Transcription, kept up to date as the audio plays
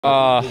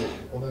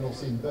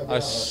I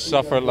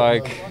suffered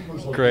like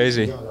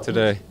crazy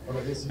today,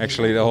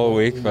 actually the whole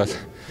week, but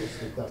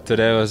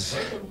today was,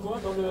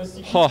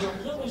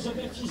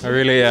 I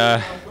really,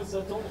 yeah,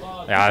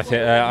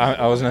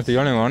 I was not the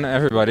only one,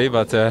 everybody,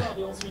 but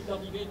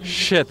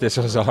shit, this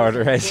was a hard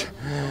race.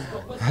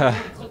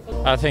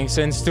 I think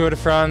since Tour de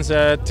France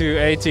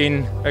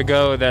 2018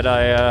 ago that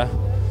I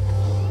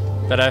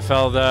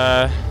felt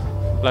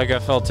like I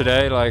felt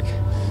today, like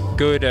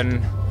good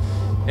and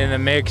in the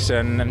mix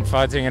and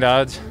fighting it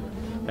out,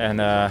 and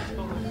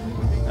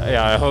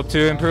yeah, I hope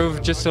to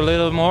improve just a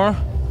little more,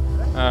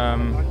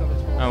 and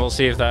we'll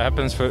see if that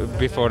happens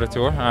before the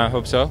tour. I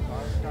hope so,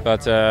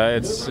 but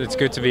it's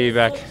good to be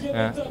back.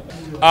 Yeah.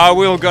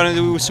 We're gonna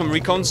do some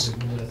recons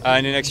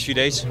in the next few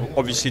days.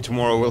 Obviously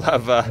tomorrow we'll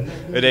have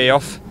a day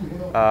off.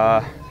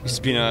 It's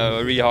been a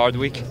really hard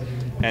week,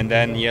 and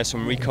then yeah,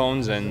 some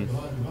recons and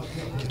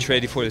get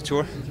ready for the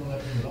tour.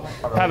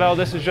 Pavel,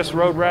 this is just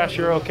road rash.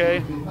 You're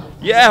okay?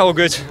 Yeah, all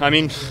good. I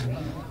mean,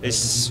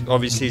 it's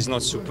obviously it's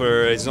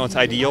not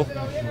ideal,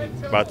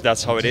 but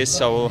that's how it is.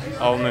 So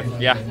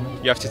yeah,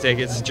 you have to take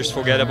it. Just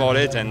forget about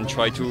it and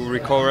try to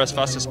recover as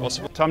fast as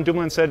possible. Tom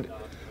Dumoulin said,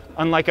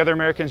 unlike other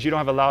Americans, you don't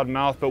have a loud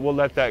mouth, but we'll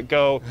let that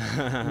go.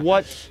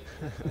 What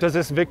does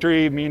this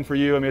victory mean for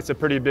you? I mean, it's a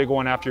pretty big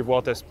one after your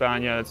Vuelta a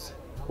España.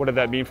 What did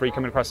that mean for you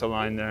coming across the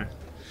line there?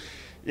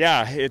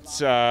 Yeah,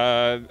 it's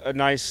a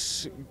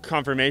nice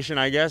confirmation,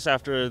 I guess,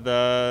 after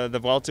the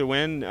Vuelta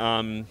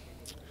win.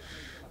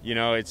 You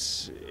know,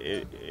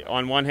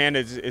 on one hand,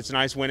 it's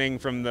nice winning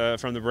from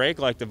the break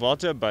like the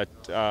Vuelta, but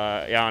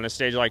yeah, on a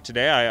stage like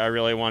today, I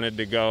really wanted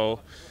to go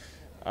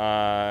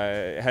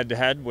head to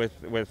head with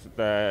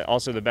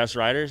also the best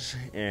riders,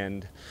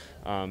 and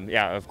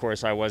yeah, of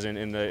course, I wasn't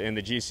in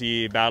the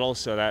GC battle,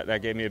 so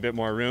that gave me a bit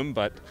more room,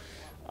 but.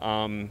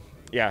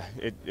 Yeah,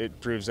 it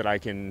proves that I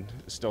can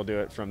still do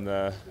it from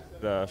the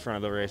front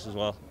of the race as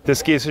well.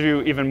 This gives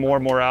you even more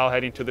morale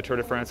heading to the Tour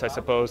de France, I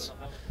suppose.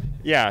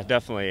 Yeah,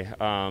 definitely.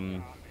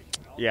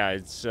 Yeah,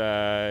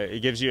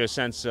 it gives you a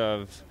sense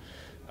of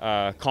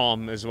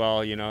calm as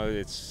well. You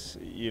know,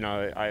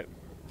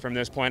 from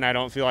this point, I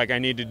don't feel like I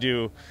need to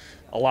do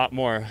a lot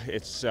more.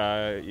 It's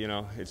you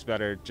know, it's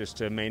better just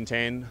to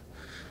maintain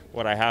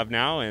what I have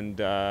now, and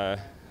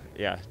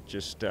yeah,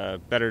 just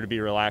better to be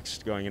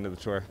relaxed going into the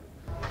tour.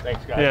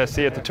 Thanks, guys. Yeah,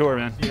 see you at the tour,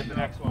 man. See you at the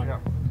next one. Yeah.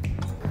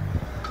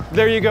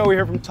 There you go. We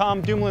hear from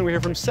Tom Dumoulin. We hear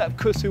from Sepp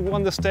Kuss, who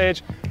won the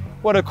stage.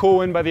 What a cool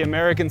win by the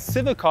American.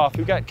 Sivakov,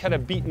 who got kind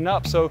of beaten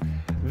up. So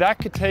that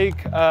could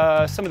take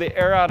some of the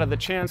air out of the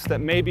chance that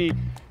maybe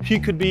he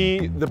could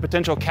be the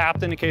potential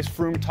captain in case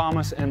Froome,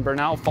 Thomas, and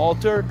Bernal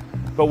falter.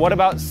 But what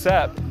about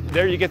Sepp?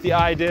 There you get the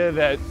idea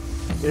that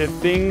if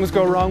things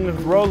go wrong with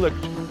Roglic,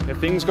 if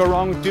things go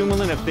wrong with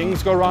Dumoulin, if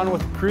things go wrong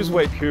with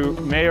Kruijswijk, who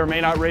may or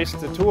may not race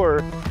the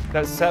tour,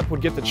 that Sepp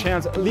would get the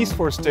chance at least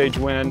for a stage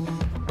win.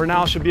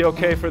 Bernal should be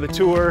okay for the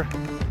tour.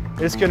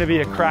 It's going to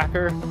be a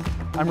cracker.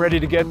 I'm ready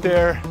to get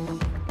there.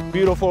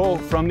 Beautiful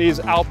from these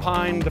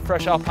the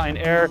fresh alpine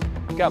air.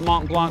 Got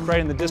Mont Blanc right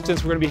in the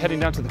distance. We're going to be heading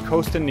down to the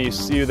coast in Nice.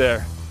 See you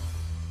there.